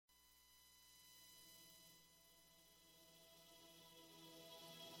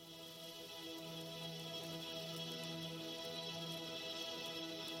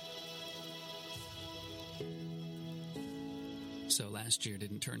So last year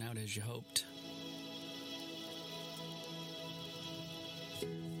didn't turn out as you hoped.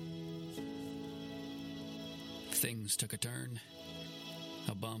 Things took a turn,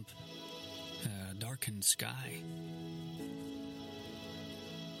 a bump, a darkened sky.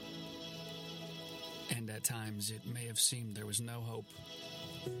 And at times it may have seemed there was no hope.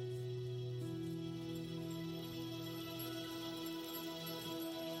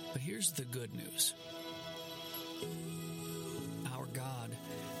 But here's the good news. Our God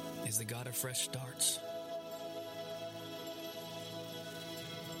is the God of fresh starts.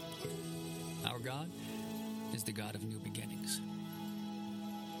 Our God is the God of new beginnings.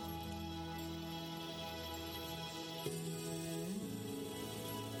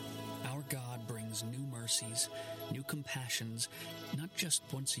 Our God brings new mercies, new compassions, not just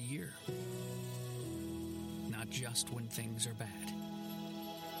once a year, not just when things are bad,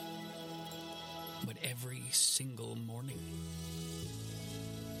 but every single morning.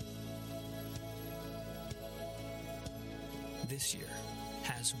 This year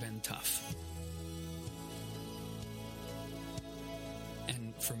has been tough.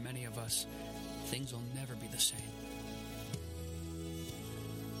 And for many of us, things will never be the same.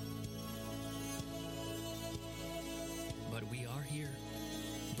 But we are here,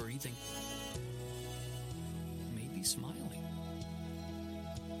 breathing, maybe smiling,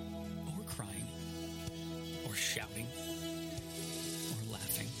 or crying, or shouting, or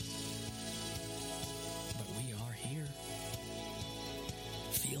laughing. But we are here,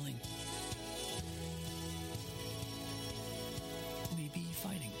 feeling, maybe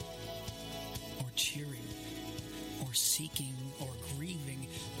fighting, or cheering, or seeking, or grieving.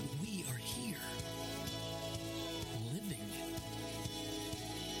 But we are here, living.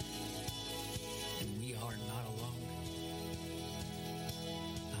 And we are not alone.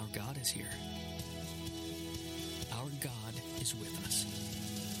 Our God is here. Our God is with us.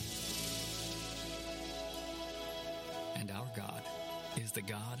 And our God is the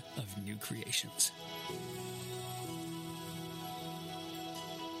God of new creations.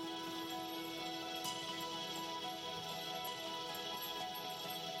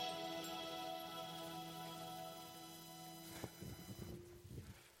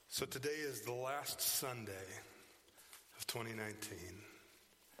 So today is the last Sunday of 2019. Can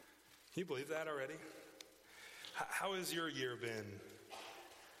you believe that already? How has your year been?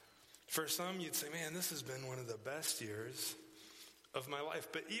 For some, you'd say, man, this has been one of the best years of my life.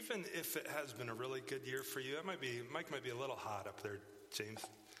 But even if it has been a really good year for you, Mike might be a little hot up there, James.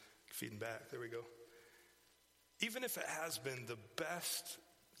 Feeding back. There we go. Even if it has been the best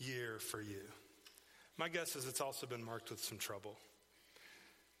year for you, my guess is it's also been marked with some trouble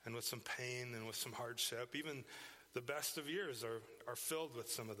and with some pain and with some hardship. Even the best of years are filled with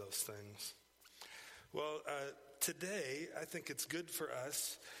some of those things. Well, today, I think it's good for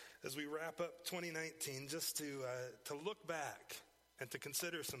us as we wrap up 2019 just to look back and to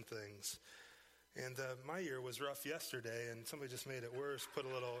consider some things. And my year was rough yesterday, and somebody just made it worse, put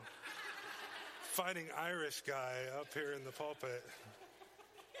a little fighting Irish guy up here in the pulpit.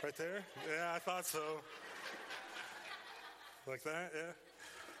 Right there? Yeah, I thought so. Like that, yeah?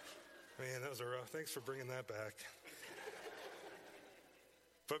 Man, that was a rough. Thanks for bringing that back.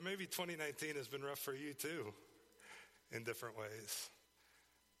 But maybe 2019 has been rough for you too, in different ways.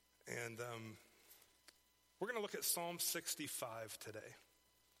 And we're going to look at Psalm 65 today.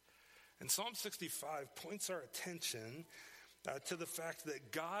 And Psalm 65 points our attention to the fact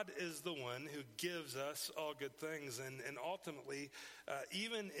that God is the one who gives us all good things. And ultimately,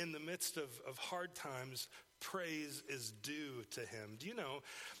 even in the midst of hard times, praise is due to him. Do you know,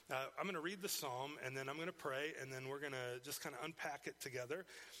 I'm going to read the psalm, and then I'm going to pray, and then we're going to just kind of unpack it together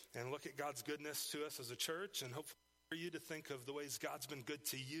and look at God's goodness to us as a church, and hopefully for you to think of the ways God's been good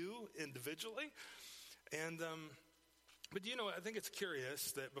to you individually. And but you know, I think it's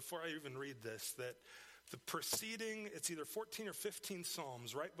curious that before I even read this, that the preceding, it's either 14 or 15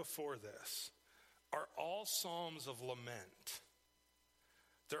 psalms right before this, are all psalms of lament.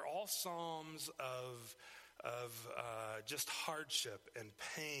 They're all psalms of just hardship and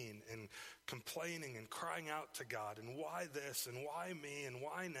pain and complaining and crying out to God and why this and why me and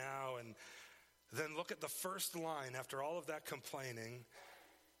why now. And then look at the first line after all of that complaining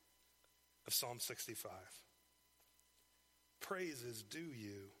of Psalm 65. Praises due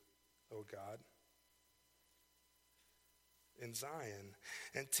you, O God, in Zion,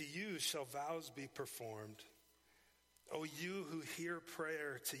 and to you shall vows be performed. O you who hear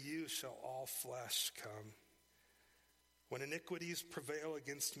prayer, to you shall all flesh come. When iniquities prevail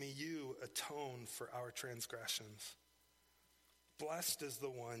against me, you atone for our transgressions. Blessed is the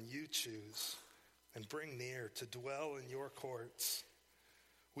one you choose and bring near to dwell in your courts.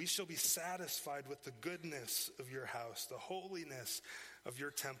 We shall be satisfied with the goodness of your house, the holiness of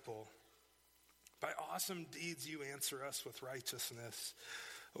your temple. By awesome deeds you answer us with righteousness.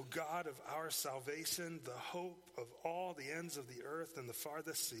 O God of our salvation, the hope of all the ends of the earth and the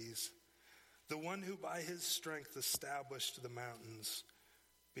farthest seas, the one who by his strength established the mountains,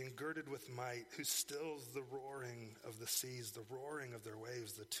 being girded with might, who stills the roaring of the seas, the roaring of their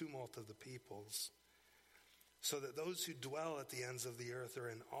waves, the tumult of the peoples, so that those who dwell at the ends of the earth are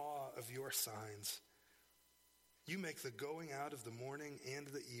in awe of your signs. You make the going out of the morning and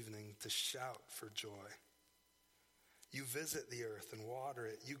the evening to shout for joy. You visit the earth and water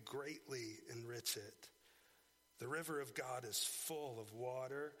it. You greatly enrich it. The river of God is full of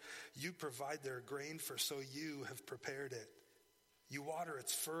water. You provide their grain, for so you have prepared it. You water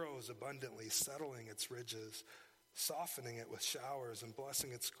its furrows abundantly, settling its ridges, softening it with showers and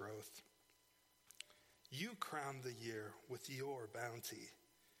blessing its growth. You crown the year with your bounty,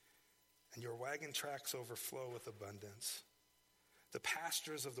 and your wagon tracks overflow with abundance. The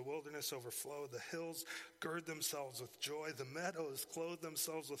pastures of the wilderness overflow. The hills gird themselves with joy. The meadows clothe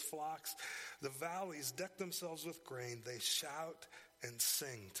themselves with flocks. The valleys deck themselves with grain. They shout and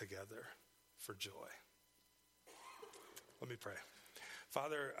sing together for joy. Let me pray.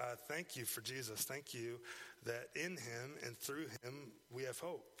 Father, thank you for Jesus. Thank you that in him and through him we have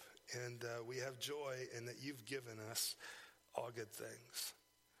hope and we have joy, and that you've given us all good things.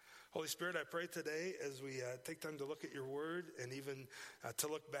 Holy Spirit, I pray today as we take time to look at your word and even to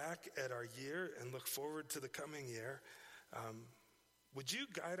look back at our year and look forward to the coming year, would you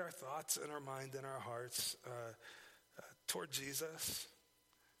guide our thoughts and our mind and our hearts toward Jesus,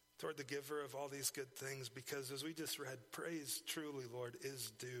 toward the giver of all these good things? Because as we just read, praise truly, Lord,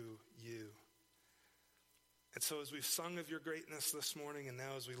 is due you. And so as we've sung of your greatness this morning, and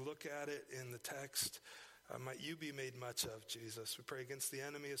now as we look at it in the text, might you be made much of, Jesus. We pray against the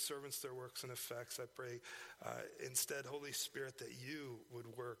enemy, his servants, their works and effects. I pray instead, Holy Spirit, that you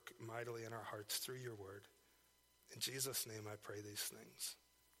would work mightily in our hearts through your word. In Jesus' name I pray these things.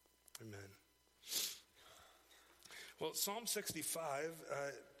 Amen. Well, Psalm 65,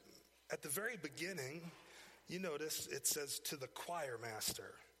 at the very beginning, you notice it says, to the choir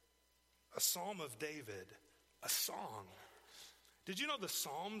master, a psalm of David, a song. Did you know the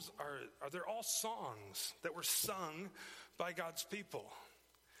Psalms they're all songs that were sung by God's people?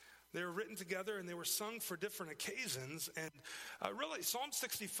 They were written together and they were sung for different occasions. And really, Psalm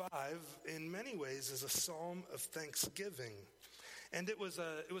 65, in many ways, is a psalm of thanksgiving. And it was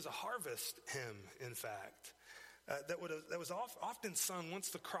a harvest hymn, in fact, that was often sung once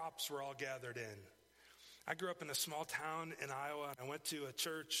the crops were all gathered in. I grew up in a small town in Iowa, and I went to a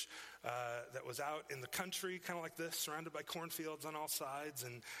church that was out in the country, kind of like this, surrounded by cornfields on all sides.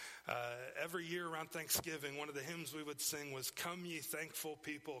 And every year around Thanksgiving, one of the hymns we would sing was, "Come ye thankful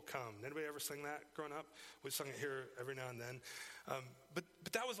people, come." Anybody ever sing that growing up? We sung it here every now and then. But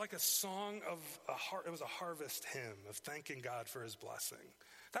that was like a song of it was a harvest hymn of thanking God for his blessing.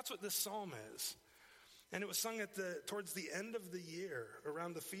 That's what this psalm is. And it was sung towards the end of the year,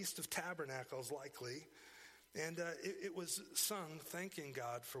 around the Feast of Tabernacles, likely. And it was sung thanking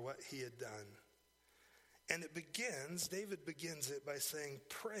God for what he had done. And David begins it by saying,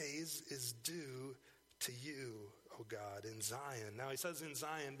 praise is due to you, O God, in Zion. Now he says in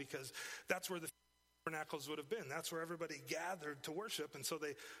Zion because that's where the Tabernacles would have been. That's where everybody gathered to worship. And so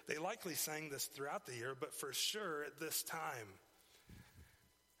they likely sang this throughout the year, but for sure at this time.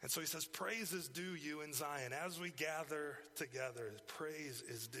 And so he says, praise is due you in Zion. As we gather together, praise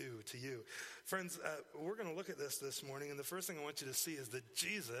is due to you. Friends, we're going to look at this morning, and the first thing I want you to see is that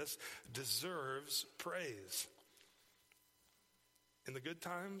Jesus deserves praise. In the good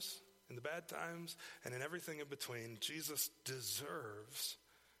times, in the bad times, and in everything in between, Jesus deserves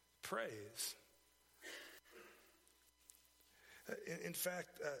praise. In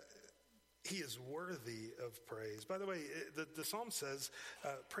fact, he is worthy of praise. By the way, the psalm says,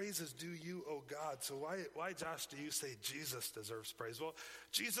 praise is due you, O God. So why, Josh, do you say Jesus deserves praise? Well,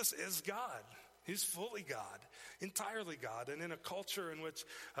 Jesus is God. He's fully God, entirely God. And in a culture in which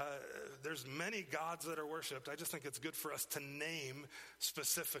there's many gods that are worshipped, I just think it's good for us to name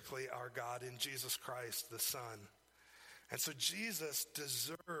specifically our God in Jesus Christ, the Son. And so Jesus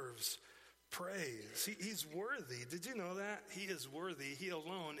deserves praise. He's worthy. Did you know that? He is worthy. He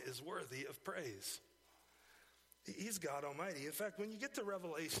alone is worthy of praise. He's God Almighty. In fact, when you get to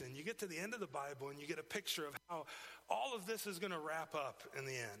Revelation, you get to the end of the Bible and you get a picture of how all of this is going to wrap up in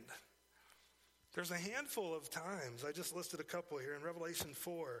the end. There's a handful of times, I just listed a couple here in Revelation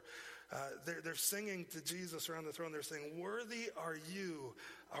 4, they're singing to Jesus around the throne. They're saying, "Worthy are you,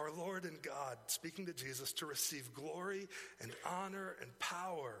 our Lord and God," speaking to Jesus, "to receive glory and honor and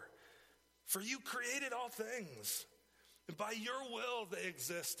power. For you created all things, and by your will they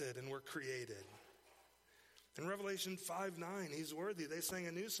existed and were created." In Revelation 5:9, he's worthy. They sang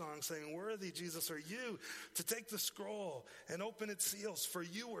a new song saying, "Worthy, Jesus, are you to take the scroll and open its seals. For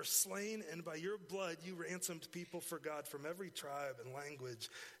you were slain, and by your blood you ransomed people for God from every tribe and language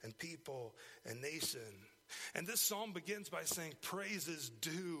and people and nation." And this psalm begins by saying, praise is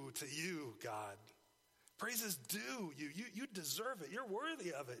due to you, God. Praise is due you. You deserve it. You're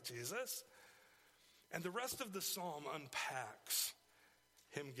worthy of it, Jesus. And the rest of the psalm unpacks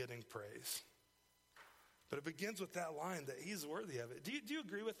him getting praise. But it begins with that line that he's worthy of it. Do you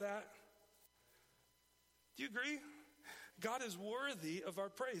agree with that? Do you agree? God is worthy of our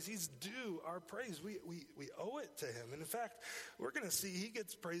praise. He's due our praise. We owe it to him. And in fact, we're going to see he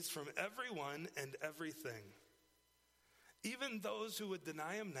gets praise from everyone and everything. Even those who would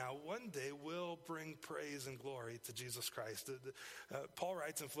deny him now, one day will bring praise and glory to Jesus Christ. Paul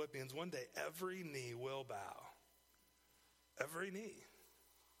writes in Philippians, one day every knee will bow. Every knee.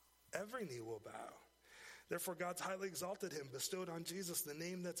 Every knee will bow. Therefore, God's highly exalted him, bestowed on Jesus the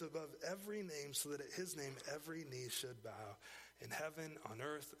name that's above every name, so that at his name every knee should bow, in heaven, on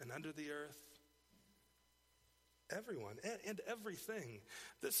earth, and under the earth. Everyone and everything.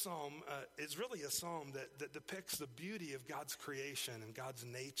 This psalm is really a psalm that depicts the beauty of God's creation and God's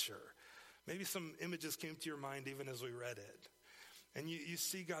nature. Maybe some images came to your mind even as we read it. And you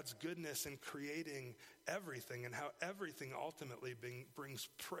see God's goodness in creating everything and how everything ultimately brings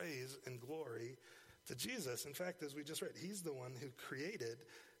praise and glory to Jesus. In fact, as we just read, he's the one who created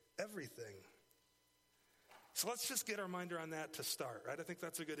everything. So let's just get our mind around that to start, right? I think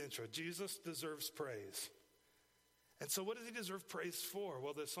that's a good intro. Jesus deserves praise. And so what does he deserve praise for?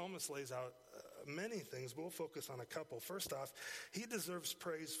 Well, the psalmist lays out many things, but we'll focus on a couple. First off, he deserves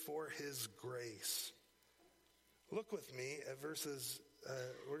praise for his grace. Look with me at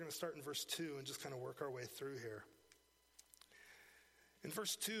we're going to start in verse 2 and just kind of work our way through here. In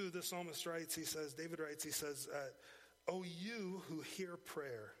verse 2, the psalmist writes, David writes, "O you who hear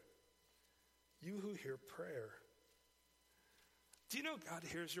prayer, you who hear prayer." Do you know God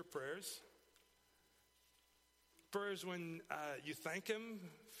hears your prayers? Prayers when you thank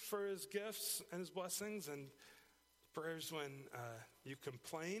him for his gifts and his blessings, and prayers when you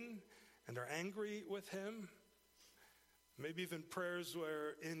complain and are angry with him. Maybe even prayers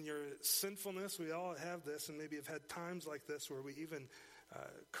where in your sinfulness, we all have this, and maybe have had times like this where we even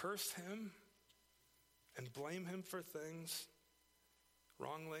curse him and blame him for things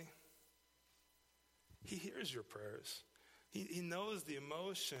wrongly. He hears your prayers. He knows the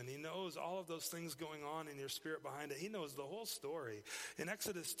emotion. He knows all of those things going on in your spirit behind it. He knows the whole story. In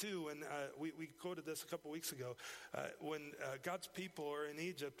Exodus 2, when we quoted this a couple weeks ago, when God's people are in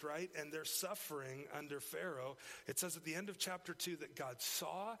Egypt, right, and they're suffering under Pharaoh, it says at the end of chapter 2 that God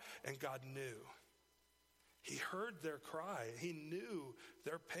saw and God knew. He heard their cry. He knew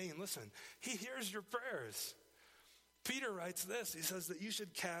their pain. Listen, he hears your prayers. Peter writes this. He says that you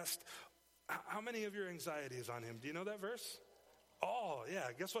should cast how many of your anxieties on him? Do you know that verse? All,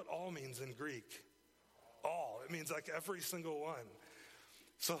 yeah. Guess what all means in Greek? All. It means like every single one.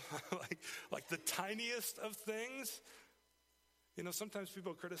 So like the tiniest of things. You know, sometimes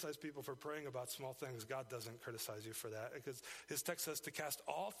people criticize people for praying about small things. God doesn't criticize you for that, because his text says to cast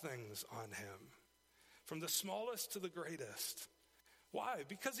all things on him, from the smallest to the greatest. Why?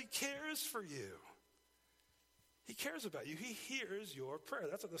 Because he cares for you. He cares about you. He hears your prayer.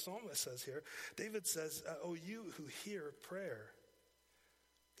 That's what the psalmist says here. David says, "O you who hear prayer."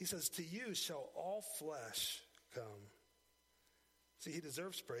 He says, "To you shall all flesh come." See, he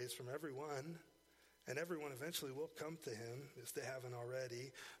deserves praise from everyone, and everyone eventually will come to him if they haven't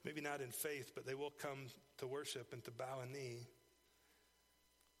already. Maybe not in faith, but they will come to worship and to bow a knee.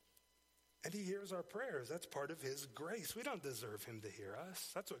 And he hears our prayers. That's part of his grace. We don't deserve him to hear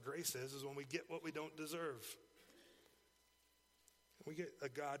us. That's what grace is when we get what we don't deserve. We get a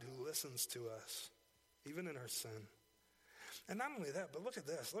God who listens to us, even in our sin. And not only that, but look at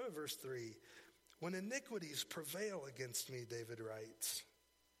this. Look at verse 3. "When iniquities prevail against me," David writes,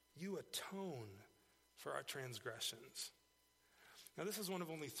 "you atone for our transgressions." Now, this is one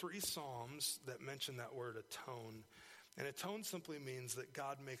of only 3 psalms that mention that word atone. And atone simply means that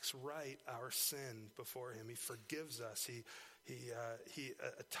God makes right our sin before him. He forgives us. He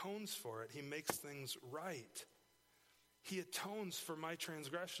atones for it. He makes things right. He atones for my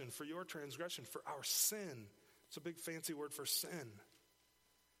transgression, for your transgression, for our sin. It's a big fancy word for sin.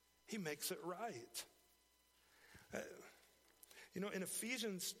 He makes it right. In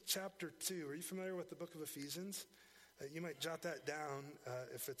Ephesians chapter 2, are you familiar with the book of Ephesians? You might jot that down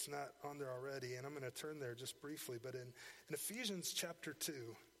if it's not on there already, and I'm going to turn there just briefly. But in Ephesians chapter 2,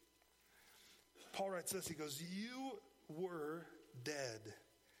 Paul writes this. He goes, "You were dead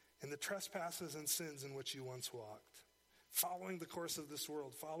in the trespasses and sins in which you once walked, following the course of this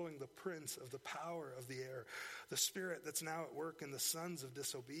world, following the prince of the power of the air, the spirit that's now at work in the sons of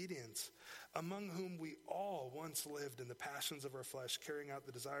disobedience, among whom we all once lived in the passions of our flesh, carrying out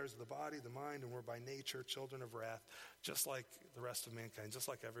the desires of the body, the mind, and were by nature children of wrath, just like the rest of mankind, just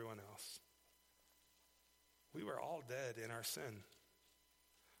like everyone else." We were all dead in our sin.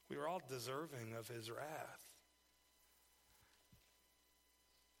 We were all deserving of his wrath.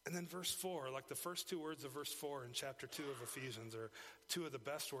 And then verse 4, like the first two words of verse 4 in chapter 2 of Ephesians are two of the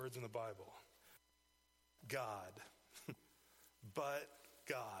best words in the Bible. God. But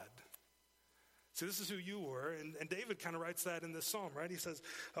God. See, this is who you were, and David kind of writes that in this psalm, right? He says,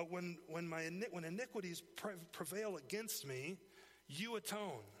 when iniquities prevail against me, you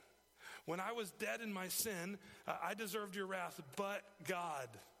atone. When I was dead in my sin, I deserved your wrath, but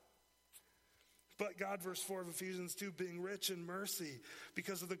God. But God, verse 4 of Ephesians 2, being rich in mercy,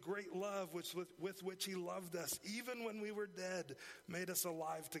 because of the great love with which he loved us, even when we were dead, made us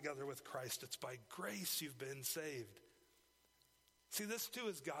alive together with Christ. It's by grace you've been saved. See, this too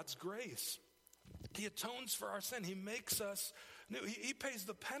is God's grace. He atones for our sin. He makes us new. He pays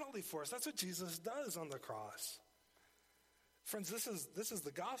the penalty for us. That's what Jesus does on the cross. Friends, this is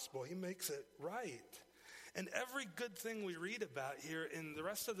the gospel. He makes it right. And every good thing we read about here in the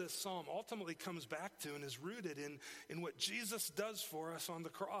rest of this psalm ultimately comes back to and is rooted in what Jesus does for us on the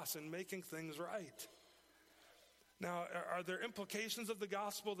cross and making things right. Now, are there implications of the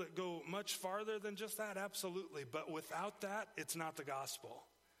gospel that go much farther than just that? Absolutely. But without that, it's not the gospel.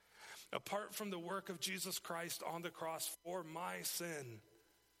 Apart from the work of Jesus Christ on the cross for my sin,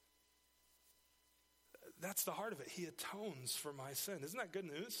 that's the heart of it. He atones for my sin. Isn't that good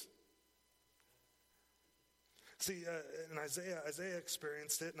news? See, in Isaiah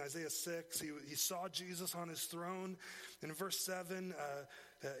experienced it. In Isaiah 6, he saw Jesus on his throne. And in verse 7,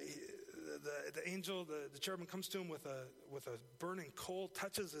 the angel, the cherubim comes to him with a burning coal,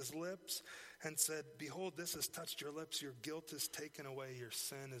 touches his lips, and said, "Behold, this has touched your lips. Your guilt is taken away. Your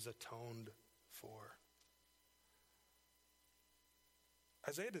sin is atoned for."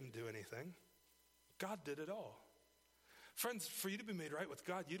 Isaiah didn't do anything. God did it all. Friends, for you to be made right with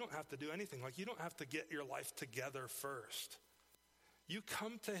God, you don't have to do anything. Like, you don't have to get your life together first. You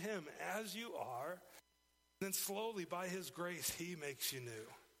come to him as you are, and then slowly, by his grace, he makes you new.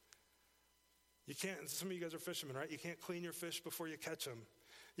 You can't, some of you guys are fishermen, right? You can't clean your fish before you catch them.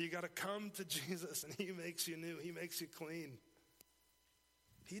 You got to come to Jesus, and he makes you new. He makes you clean.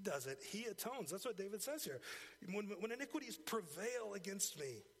 He does it. He atones. That's what David says here. When iniquities prevail against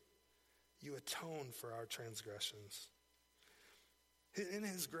me, you atone for our transgressions. In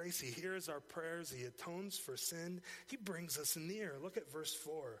his grace, he hears our prayers. He atones for sin. He brings us near. Look at verse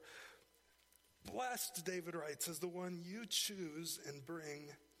 4. Blessed, David writes, is the one you choose and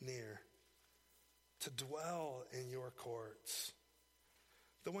bring near to dwell in your courts.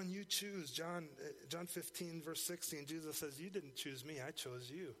 The one you choose. John 15, verse 16, Jesus says, "You didn't choose me, I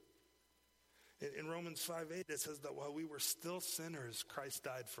chose you." In Romans 5:8, it says that while we were still sinners, Christ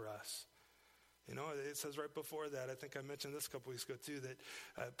died for us. It says right before that, I think I mentioned this a couple weeks ago too,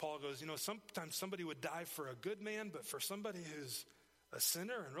 that Paul goes, sometimes somebody would die for a good man, but for somebody who's a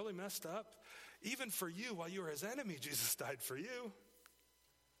sinner and really messed up, even for you, while you were his enemy, Jesus died for you.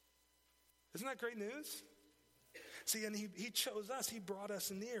 Isn't that great news? See, and he chose us. He brought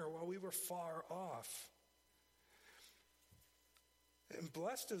us near while we were far off. And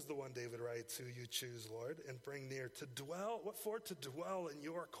blessed is the one, David writes, who you choose, Lord, and bring near to dwell. What for? To dwell in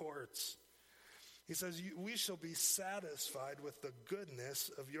your courts. He says, we shall be satisfied with the goodness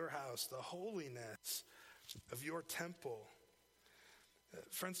of your house, the holiness of your temple.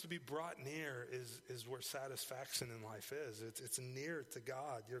 Friends, to be brought near is where satisfaction in life is. It's near to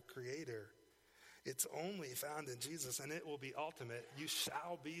God, your creator. It's only found in Jesus, and it will be ultimate. You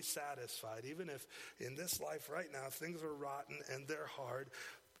shall be satisfied. Even if in this life right now things are rotten and they're hard,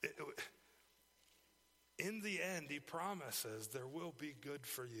 in the end, he promises there will be good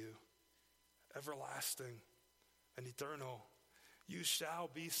for you. Everlasting and eternal. You shall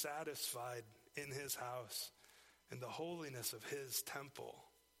be satisfied in his house, in the holiness of his temple.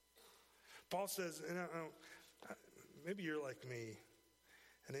 Paul says, maybe you're like me,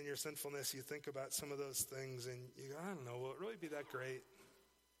 and in your sinfulness you think about some of those things and you go, I don't know, will it really be that great?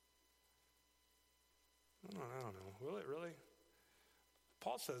 I don't know, will it really?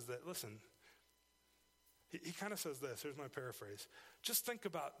 Paul says that, listen, he kind of says this. Here's my paraphrase. Just think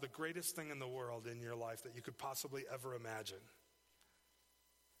about the greatest thing in the world in your life that you could possibly ever imagine.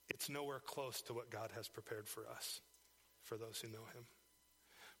 It's nowhere close to what God has prepared for us, for those who know him.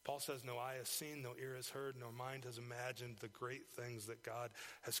 Paul says, no eye has seen, no ear has heard, no mind has imagined the great things that God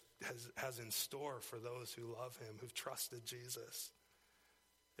has in store for those who love him, who've trusted Jesus.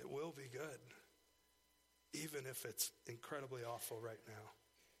 It will be good, even if it's incredibly awful right now.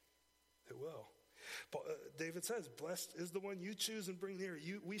 It will. David says, blessed is the one you choose and bring near.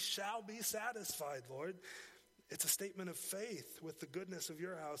 We shall be satisfied, Lord. It's a statement of faith with the goodness of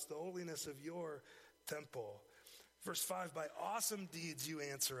your house, the holiness of your temple. Verse 5, by awesome deeds you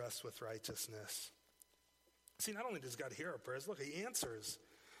answer us with righteousness. See, not only does God hear our prayers, look, he answers.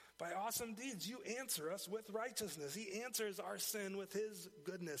 By awesome deeds you answer us with righteousness. He answers our sin with his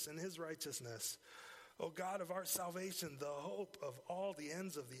goodness and his righteousness. O God of our salvation, the hope of all the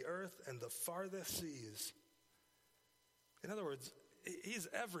ends of the earth and the farthest seas. In other words, he's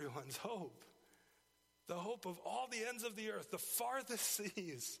everyone's hope. The hope of all the ends of the earth, the farthest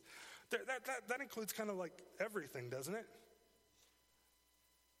seas. That includes kind of like everything, doesn't it?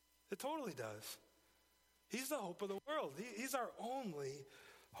 It totally does. He's the hope of the world. He's our only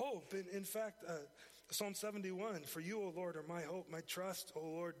hope. In fact, Psalm 71, for you, O Lord, are my hope, my trust. O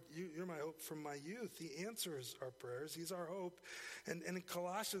Lord, you're my hope from my youth. He answers our prayers. He's our hope. And in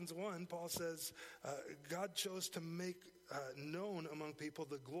Colossians 1, Paul says, God chose to make known among people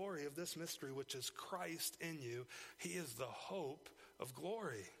the glory of this mystery, which is Christ in you. He is the hope of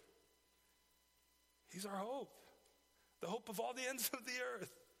glory. He's our hope. The hope of all the ends of the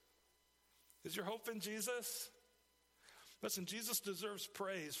earth. Is your hope in Jesus? Listen, Jesus deserves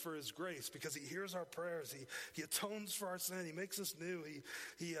praise for his grace because he hears our prayers. He atones for our sin. He makes us new.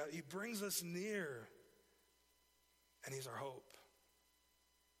 He brings us near. And he's our hope.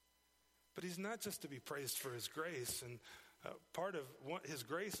 But he's not just to be praised for his grace. And part of his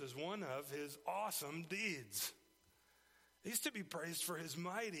grace is one of his awesome deeds. He's to be praised for his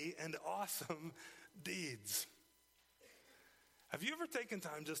mighty and awesome deeds. Have you ever taken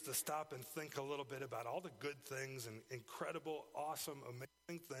time just to stop and think a little bit about all the good things and incredible, awesome,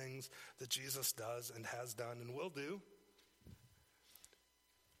 amazing things that Jesus does and has done and will do?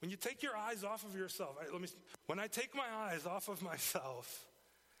 When you take your eyes off of yourself, when I take my eyes off of myself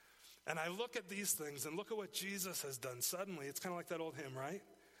and I look at these things and look at what Jesus has done, suddenly it's kind of like that old hymn, right?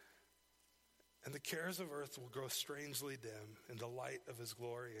 And the cares of earth will grow strangely dim in the light of his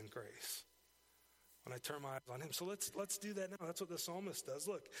glory and grace. When I turn my eyes on him. So let's do that now. That's what the psalmist does.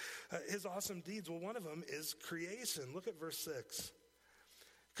 Look, his awesome deeds. Well, one of them is creation. Look at verse 6.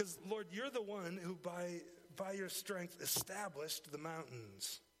 Because, Lord, you're the one who by your strength established the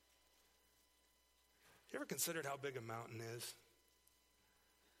mountains. You ever considered how big a mountain is?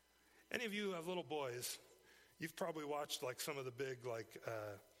 Any of you who have little boys, you've probably watched like some of the big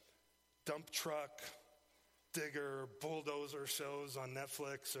dump truck, digger, bulldozer shows on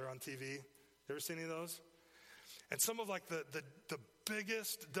Netflix or on TV. You ever seen any of those? And some of like the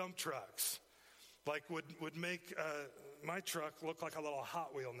biggest dump trucks like would make my truck look like a little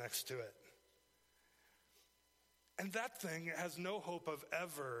Hot Wheel next to it. And that thing has no hope of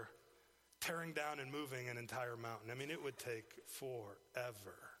ever tearing down and moving an entire mountain. I mean, it would take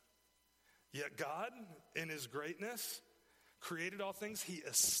forever. Yet God, in his greatness, created all things. He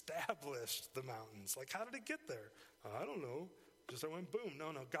established the mountains. Like, how did it get there? I don't know. Just it went boom.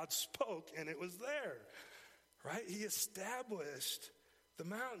 No, God spoke and it was there, right? He established the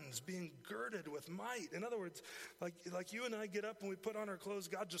mountains being girded with might. In other words, like you and I get up and we put on our clothes,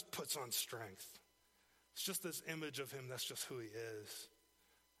 God just puts on strength. It's just this image of him. That's just who he is.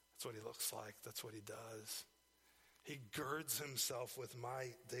 That's what he looks like. That's what he does. He girds himself with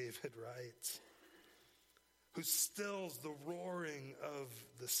might, David writes, who stills the roaring of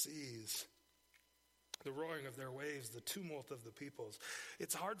the seas. The roaring of their waves, the tumult of the peoples.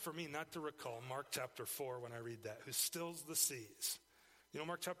 It's hard for me not to recall Mark chapter 4 when I read that, who stills the seas. You know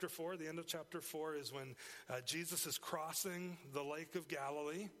Mark chapter 4, the end of chapter 4 is when Jesus is crossing the Lake of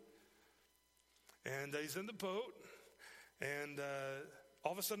Galilee. And he's in the boat. And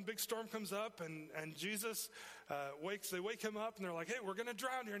all of a sudden, a big storm comes up. And Jesus they wake him up. And they're like, hey, we're going to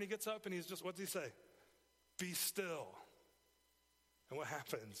drown here. And he gets up and he's just, what does he say? Be still. And what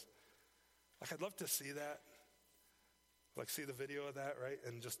happens? Like, I'd love to see that. Like, see the video of that, right?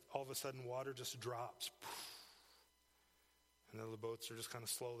 And just all of a sudden, water just drops. And then the boats are just kind of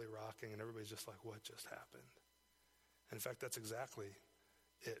slowly rocking, and everybody's just like, what just happened? And in fact, that's exactly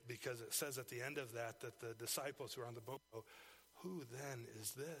it, because it says at the end of that the disciples who are on the boat go, who then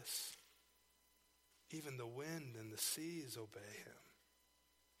is this? Even the wind and the seas obey him.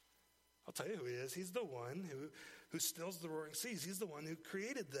 I'll tell you who he is. He's the one who stills the roaring seas. He's the one who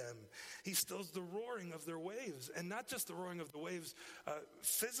created them. He stills the roaring of their waves. And not just the roaring of the waves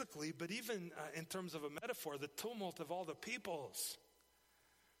physically, but even in terms of a metaphor, the tumult of all the peoples.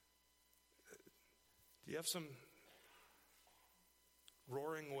 Do you have some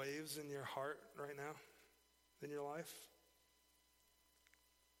roaring waves in your heart right now, in your life?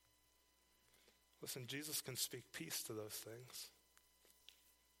 Listen, Jesus can speak peace to those things.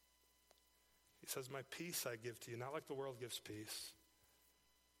 He says, my peace I give to you, not like the world gives peace,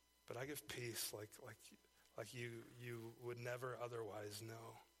 but I give peace like you would never otherwise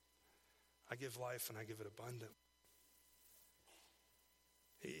know. I give life and I give it abundant.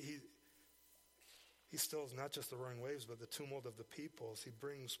 He stills not just the roaring waves, but the tumult of the peoples. He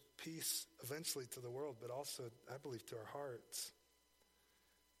brings peace eventually to the world, but also, I believe, to our hearts.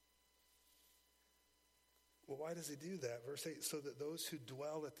 Well, why does he do that? Verse 8, so that those who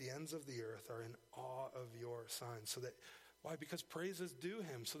dwell at the ends of the earth are in awe of your signs. Why? Because praise is due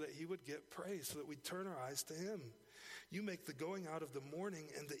him, so that he would get praise, so that we turn our eyes to him. You make the going out of the morning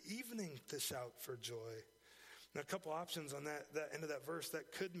and the evening to shout for joy. Now, a couple options on that end of that verse.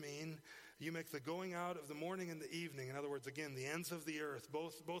 That could mean you make the going out of the morning and the evening. In other words, again, the ends of the earth,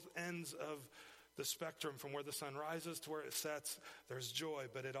 both ends of the spectrum from where the sun rises to where it sets, there's joy.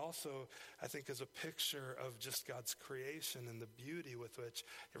 But it also, I think, is a picture of just God's creation and the beauty with which.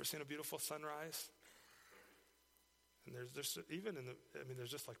 You ever seen a beautiful sunrise? And there's even there's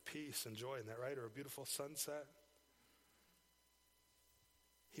just like peace and joy in that, right? Or a beautiful sunset.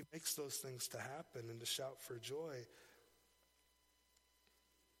 He makes those things to happen and to shout for joy.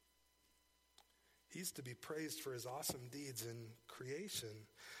 He's to be praised for his awesome deeds in creation,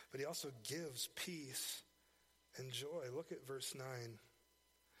 but he also gives peace and joy. Look at verse 9.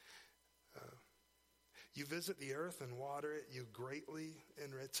 You visit the earth and water it, you greatly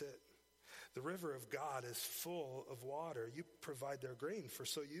enrich it. The river of God is full of water. You provide their grain, for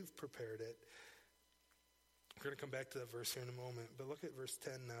so you've prepared it. We're going to come back to that verse here in a moment, but look at verse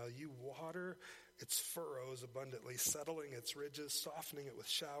 10 now. You water its furrows abundantly, settling its ridges, softening it with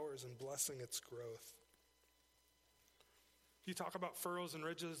showers, and blessing its growth. Did you talk about furrows and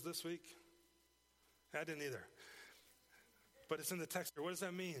ridges this week? I didn't either. But it's in the text here. What does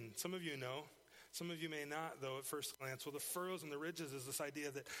that mean? Some of you know. Some of you may not, though, at first glance. Well, the furrows and the ridges is this idea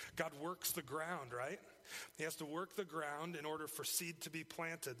that God works the ground, right? He has to work the ground in order for seed to be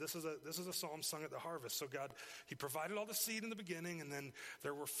planted. This is a psalm sung at the harvest. So God, he provided all the seed in the beginning, and then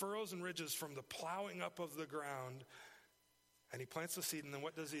there were furrows and ridges from the plowing up of the ground. And he plants the seed, and then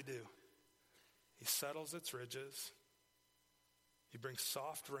what does he do? He settles its ridges. He brings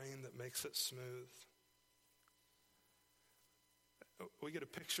soft rain that makes it smooth. We get a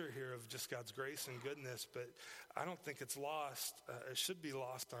picture here of just God's grace and goodness, but I don't think it's lost. It should be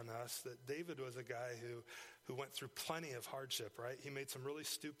lost on us that David was a guy who went through plenty of hardship, right? He made some really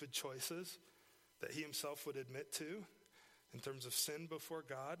stupid choices that he himself would admit to in terms of sin before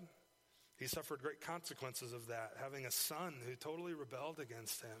God. He suffered great consequences of that, having a son who totally rebelled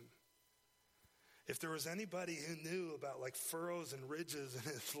against him. If there was anybody who knew about like furrows and ridges in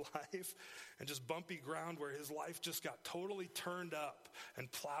his life and just bumpy ground where his life just got totally turned up and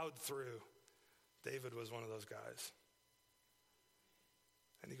plowed through, David was one of those guys.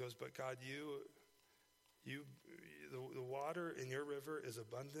 And he goes, but God, the water in your river is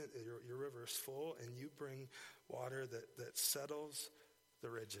abundant, your river is full, and you bring water that settles the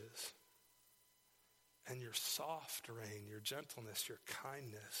ridges. And your soft rain, your gentleness, your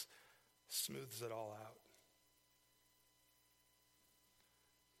kindness smooths it all out.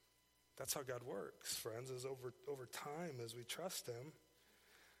 That's how God works, friends, is over time as we trust him.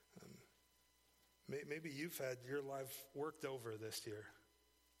 Maybe you've had your life worked over this year.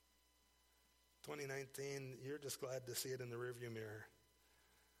 2019, you're just glad to see it in the rearview mirror.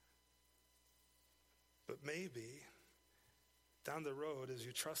 But maybe down the road, as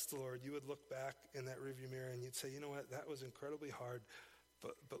you trust the Lord, you would look back in that rearview mirror and you'd say, you know what, that was incredibly hard.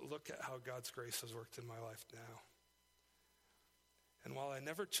 But look at how God's grace has worked in my life now. And while I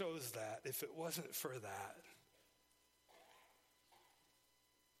never chose that, if it wasn't for that,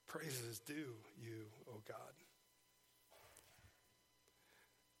 praise is due you, O God.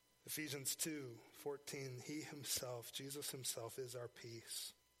 Ephesians 2:14, he himself, Jesus himself, is our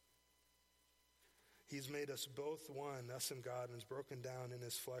peace. He's made us both one, us and God, and has broken down in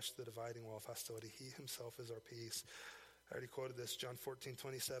his flesh the dividing wall of hostility. He himself is our peace. I already quoted this, John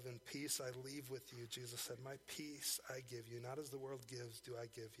 14:27. Peace I leave with you, Jesus said. My peace I give you. Not as the world gives do I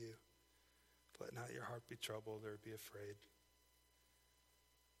give you. Let not your heart be troubled or be afraid.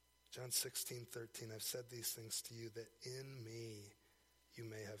 John 16:13. I've said these things to you that in me you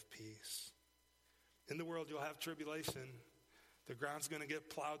may have peace. In the world, you'll have tribulation. The ground's going to get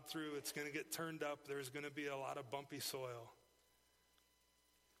plowed through. It's going to get turned up. There's going to be a lot of bumpy soil.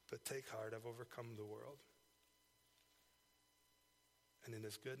 But take heart, I've overcome the world. And in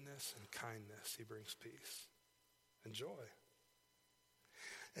his goodness and kindness, he brings peace and joy.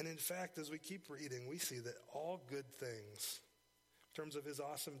 And in fact, as we keep reading, we see that all good things, in terms of his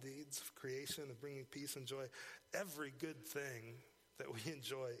awesome deeds of creation, of bringing peace and joy, every good thing that we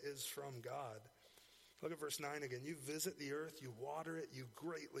enjoy is from God. Look at verse 9 again. You visit the earth, you water it, you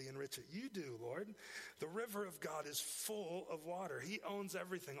greatly enrich it. You do, Lord. The river of God is full of water. He owns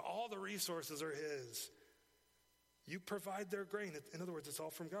everything. All the resources are his. You provide their grain. In other words, it's all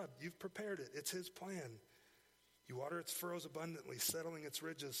from God. You've prepared it. It's his plan. You water its furrows abundantly, settling its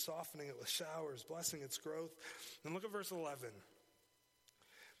ridges, softening it with showers, blessing its growth. And look at verse 11.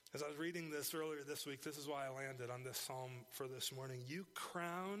 As I was reading this earlier this week, this is why I landed on this psalm for this morning. You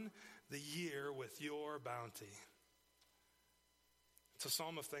crown the year with your bounty. It's a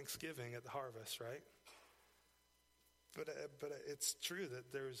psalm of thanksgiving at the harvest, right? But it's true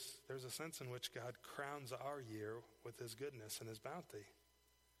that there's a sense in which God crowns our year with his goodness and his bounty.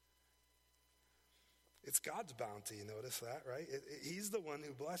 It's God's bounty, notice that, right? He's the one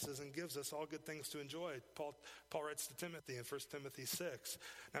who blesses and gives us all good things to enjoy. Paul writes to Timothy in 1 Timothy 6.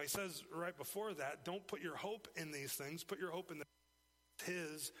 Now he says right before that, don't put your hope in these things. Put your hope in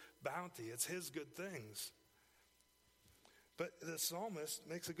his bounty. It's his good things. But the psalmist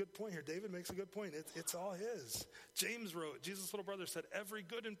makes a good point here. David makes a good point. It's all his. James wrote, Jesus' little brother said, every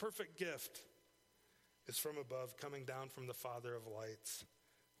good and perfect gift is from above, coming down from the Father of lights,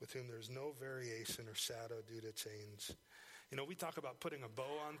 with whom there's no variation or shadow due to change. You know, we talk about putting a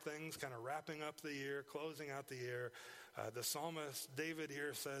bow on things, kind of wrapping up the year, closing out the year. The psalmist, David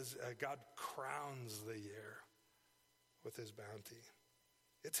here says, God crowns the year with his bounty.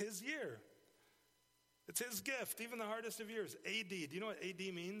 It's his year. It's his gift, even the hardest of years. AD, do you know what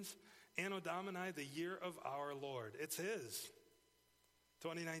AD means? Anno Domini, the year of our Lord. It's his.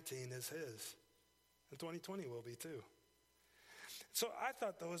 2019 is his. And 2020 will be too. So I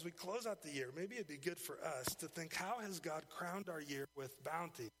thought, though, as we close out the year, maybe it'd be good for us to think, how has God crowned our year with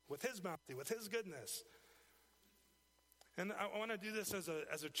bounty, with his goodness? And I want to do this as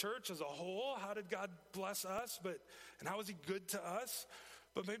a church, as a whole. How did God bless us? And how is he good to us?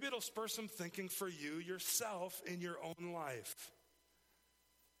 But maybe it'll spur some thinking for you yourself in your own life.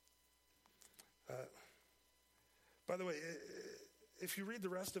 By the way, if you read the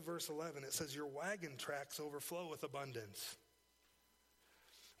rest of verse 11, it says, your wagon tracks overflow with abundance.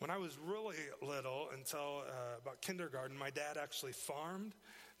 When I was really little, until about kindergarten, my dad actually farmed.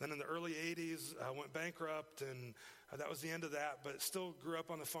 Then in the early 80s, went bankrupt, and that was the end of that, but still grew up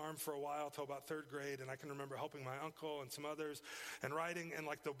on the farm for a while till about third grade, and I can remember helping my uncle and some others and riding in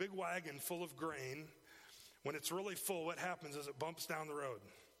like the big wagon full of grain. When it's really full, what happens is it bumps down the road.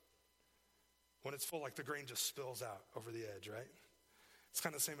 When it's full, like the grain just spills out over the edge, right? It's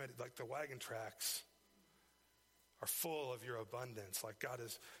kind of the same idea, like the wagon tracks are full of your abundance. Like God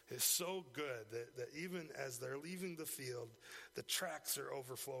is so good that even as they're leaving the field, the tracks are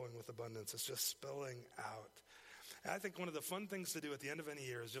overflowing with abundance. It's just spilling out. And I think one of the fun things to do at the end of any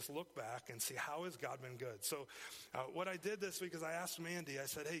year is just look back and see how has God been good. So what I did this week is I asked Mandy, I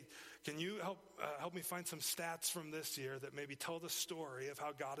said, hey, can you help me find some stats from this year that maybe tell the story of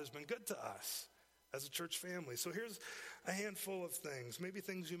how God has been good to us as a church family? So here's a handful of things, maybe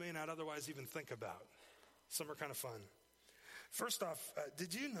things you may not otherwise even think about. Some are kind of fun. First off,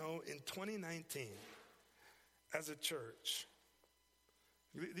 did you know in 2019, as a church,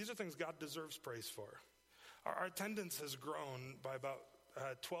 these are things God deserves praise for. Our attendance has grown by about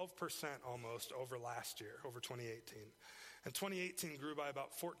 12% almost over last year, over 2018. And 2018 grew by about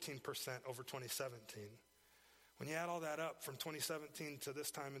 14% over 2017. When you add all that up from 2017 to this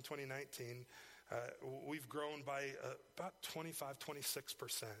time in 2019, we've grown by about 25,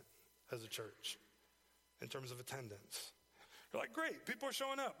 26% as a church in terms of attendance. You're like, great, people are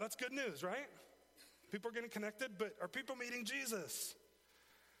showing up. That's good news, right? People are getting connected, but are people meeting Jesus?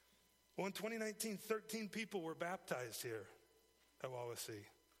 Well, in 2019, 13 people were baptized here at Wawasee.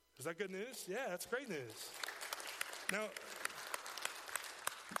 Is that good news? Yeah, that's great news. Now,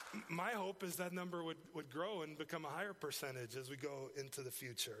 my hope is that number would grow and become a higher percentage as we go into the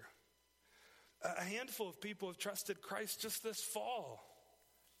future. A handful of people have trusted Christ just this fall.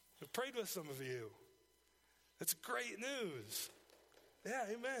 I prayed with some of you. It's great news. Yeah,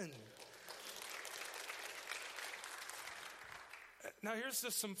 amen. Now here's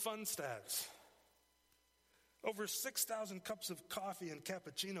just some fun stats. Over 6,000 cups of coffee and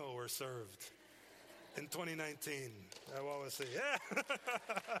cappuccino were served. in 2019 at Wawasee. Yeah.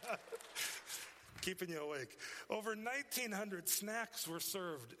 Keeping you awake. Over 1,900 snacks were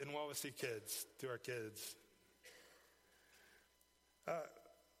served in Wawasee Kids to our kids.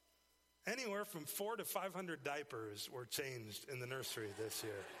 Anywhere from 400 to 500 diapers were changed in the nursery this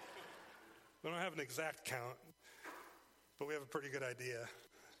year. We don't have an exact count, but we have a pretty good idea.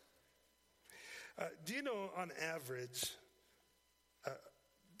 Do you know, on average,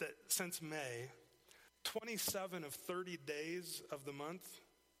 that since May, 27 of 30 days of the month,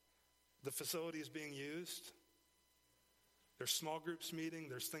 the facility is being used? There's small groups meeting.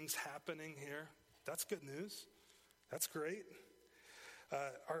 There's things happening here. That's good news. That's great.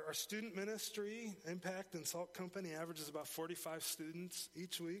 Our student ministry, Impact and Salt Company, averages about 45 students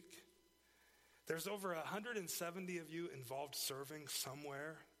each week. There's over 170 of you involved serving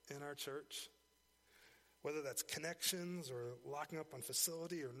somewhere in our church, whether that's connections or locking up on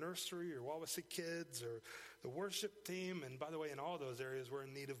facility or nursery or Wawasee Kids or the worship team. And by the way, in all those areas, we're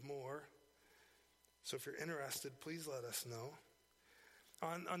in need of more. So if you're interested, please let us know.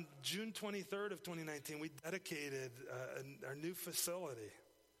 On June 23rd of 2019, we dedicated our new facility.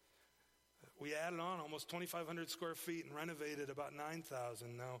 We added on almost 2,500 square feet and renovated about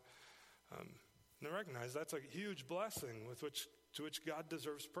 9,000. Now, I recognize that's a huge blessing to which God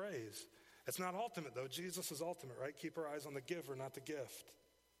deserves praise. It's not ultimate, though. Jesus is ultimate, right? Keep our eyes on the giver, not the gift.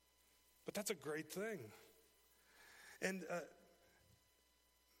 But that's a great thing. And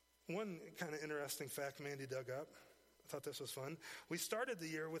one kind of interesting fact Mandy dug up. I thought this was fun. We started the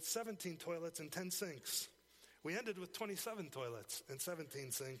year with 17 toilets and 10 sinks. We ended with 27 toilets and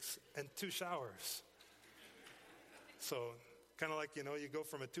 17 sinks and 2 showers. So kind of like, you go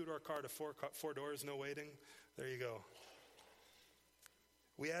from a 2-door car to 4 doors, no waiting. There you go.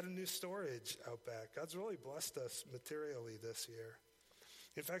 We added new storage out back. God's really blessed us materially this year.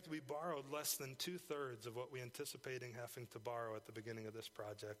 In fact, we borrowed less than 2/3 of what we anticipating having to borrow at the beginning of this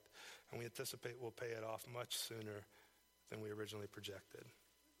project, and we anticipate we'll pay it off much sooner than we originally projected.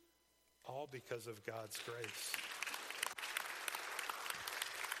 All because of God's grace.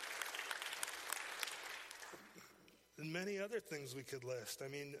 And many other things we could list. I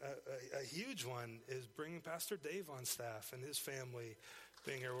mean, a huge one is bringing Pastor Dave on staff and his family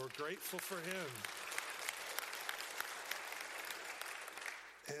being here. We're grateful for him.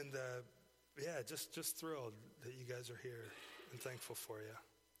 And just thrilled that you guys are here and thankful for you.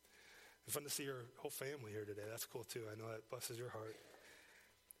 And fun to see your whole family here today. That's cool too. I know that blesses your heart.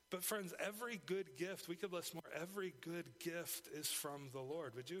 But friends, every good gift, we could list more. Every good gift is from the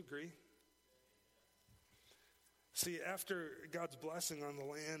Lord. Would you agree? See, after God's blessing on the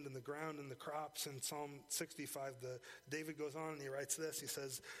land and the ground and the crops in Psalm 65, David goes on and he writes this. He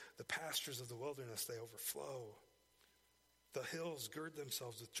says, the pastures of the wilderness, they overflow. The hills gird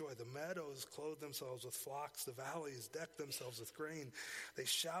themselves with joy. The meadows clothe themselves with flocks. The valleys deck themselves with grain. They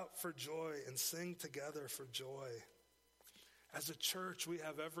shout for joy and sing together for joy. As a church, we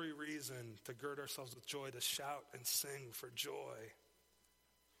have every reason to gird ourselves with joy, to shout and sing for joy.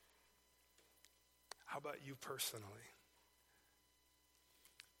 How about you personally?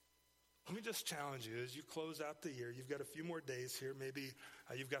 Let me just challenge you as you close out the year. You've got a few more days here. Maybe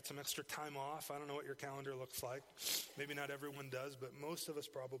you've got some extra time off. I don't know what your calendar looks like. Maybe not everyone does, but most of us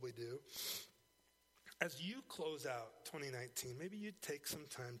probably do. As you close out 2019, maybe you'd take some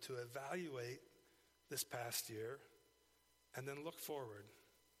time to evaluate this past year and then look forward.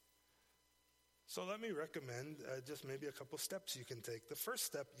 So let me recommend just maybe a couple steps you can take. The first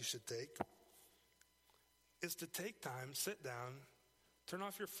step you should take is to take time, sit down, turn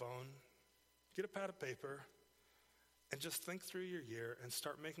off your phone, get a pad of paper, and just think through your year and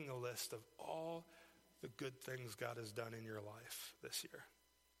start making a list of all the good things God has done in your life this year.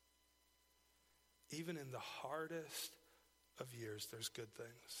 Even in the hardest of years, there's good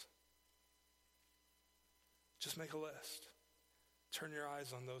things. Just make a list. Turn your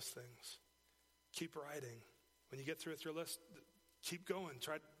eyes on those things. Keep writing. When you get through with your list, keep going.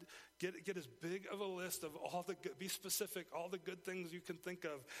 Try to get as big of a list of all the good, be specific, all the good things you can think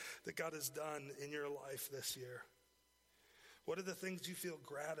of that God has done in your life this year. What are the things you feel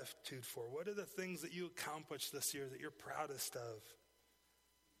gratitude for? What are the things that you accomplished this year that you're proudest of?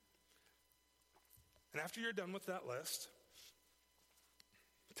 And after you're done with that list,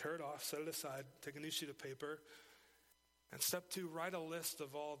 tear it off, set it aside, take a new sheet of paper, and step 2, write a list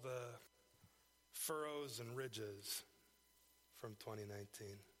of all the furrows and ridges from 2019.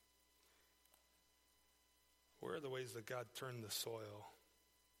 Where are the ways that God turned the soil,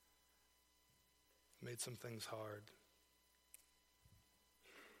 made some things hard?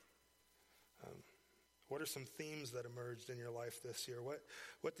 What are some themes that emerged in your life this year?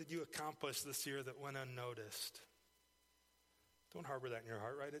 What did you accomplish this year that went unnoticed? Don't harbor that in your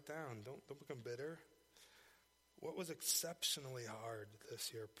heart. Write it down. Don't become bitter. What was exceptionally hard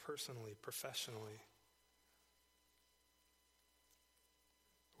this year, personally, professionally?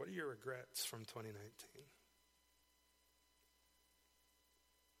 What are your regrets from 2019?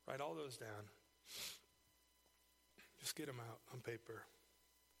 Write all those down. Just get them out on paper.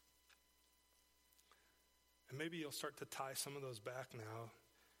 And maybe you'll start to tie some of those back now,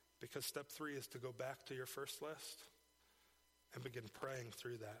 because step 3 is to go back to your first list and begin praying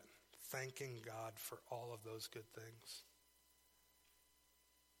through that, thanking God for all of those good things.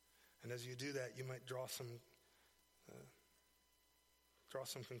 And as you do that, you might draw some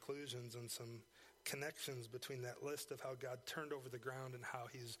conclusions and some connections between that list of how God turned over the ground and how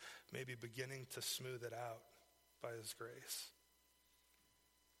he's maybe beginning to smooth it out by his grace.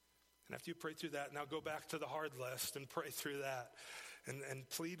 And after you pray through that, now go back to the hard list and pray through that and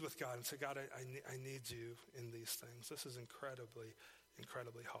plead with God and say, God, I need you in these things. This is incredibly,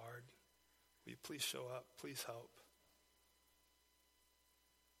 incredibly hard. Will you please show up? Please help.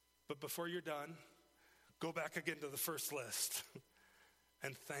 But before you're done, go back again to the first list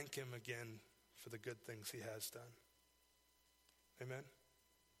and thank him again for the good things he has done. Amen?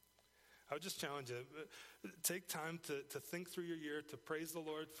 I would just challenge you, take time to think through your year, to praise the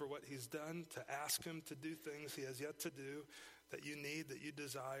Lord for what he's done, to ask him to do things he has yet to do, that you need, that you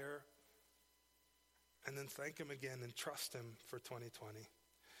desire, and then thank him again and trust him for 2020.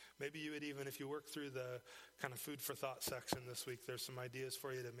 Maybe you would even, if you work through the kind of food for thought section this week, there's some ideas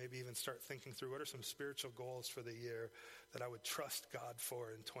for you to maybe even start thinking through what are some spiritual goals for the year that I would trust God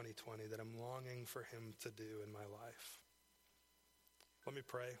for in 2020, that I'm longing for him to do in my life. Let me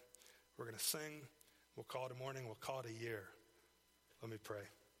pray. We're going to sing. We'll call it a morning. We'll call it a year. Let me pray.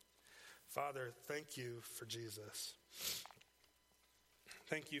 Father, thank you for Jesus.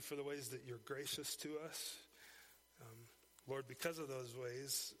 Thank you for the ways that you're gracious to us. Lord, because of those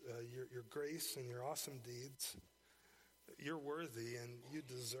ways, your grace and your awesome deeds, you're worthy and you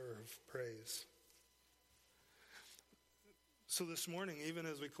deserve praise. So this morning, even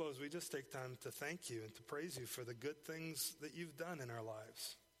as we close, we just take time to thank you and to praise you for the good things that you've done in our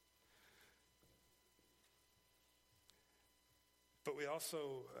lives. But we also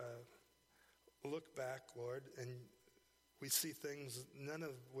look back, Lord, and we see things, none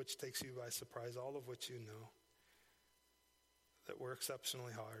of which takes you by surprise, all of which you know, that were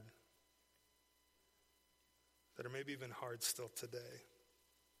exceptionally hard, that are maybe even hard still today,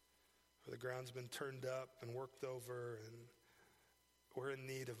 where the ground's been turned up and worked over, and we're in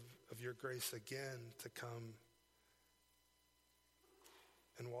need of your grace again to come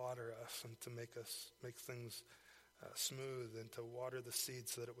and water us and to make things smooth and to water the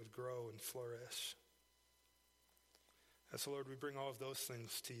seeds so that it would grow and flourish. And so, Lord, we bring all of those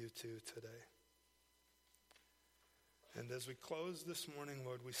things to you too today. And as we close this morning,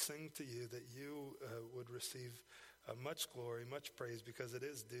 Lord, we sing to you that you would receive much glory, much praise, because it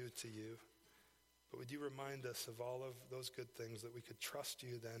is due to you. But would you remind us of all of those good things, that we could trust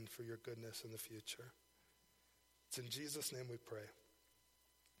you then for your goodness in the future? It's in Jesus' name we pray.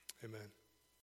 Amen.